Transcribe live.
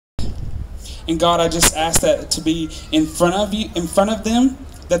And God, I just ask that to be in front of them,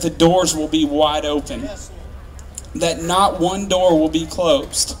 that the doors will be wide open. That not one door will be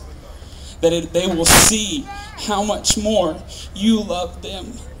closed. That they will see how much more you love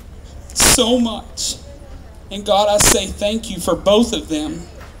them so much. And God, I say thank you for both of them.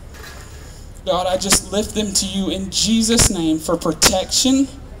 God, I just lift them to you in Jesus' name for protection,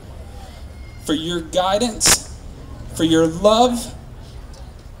 for your guidance, for your love.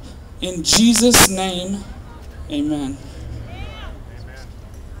 In Jesus' name, amen.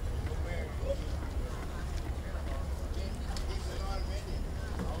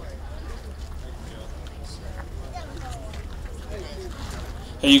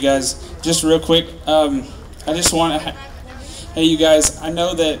 Hey, you guys, just real quick, I just want to, hey, you guys, I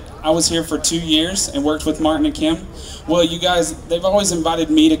know that I was here for 2 years and worked with Martin and Kim. Well, you guys, they've always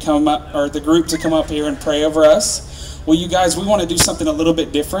invited me to come up, or the group to come up here and pray over us. Well, you guys, we want to do something a little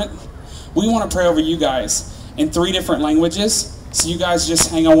bit different. We want to pray over you guys in 3 different languages. So you guys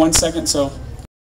just hang on 1 second. So